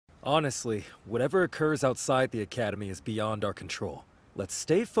Honestly, whatever occurs outside the Academy is beyond our control. Let's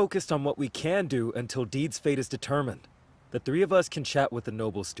stay focused on what we can do until Deed's fate is determined. The three of us can chat with the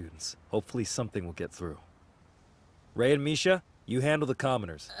noble students. Hopefully something will get through. Rae and Misha, you handle the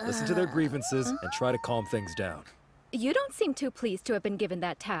commoners. Listen to their grievances and try to calm things down. You don't seem too pleased to have been given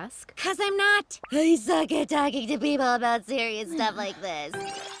that task. 'Cause I'm not. I suck at talking to people about serious stuff like this.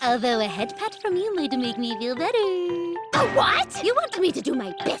 Although a head pat from you might make me feel better. Oh, what? You wanted me to do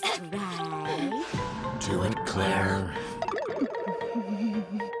my best, right? Do it, Claire.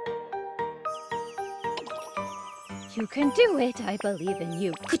 You can do it. I believe in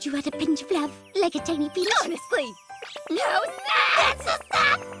you. Could you add a pinch of love, like a tiny peach? Honestly! How's that? That's a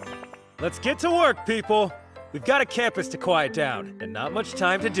stop! Let's get to work, people! We've got a campus to quiet down, and not much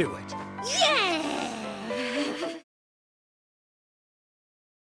time to do it.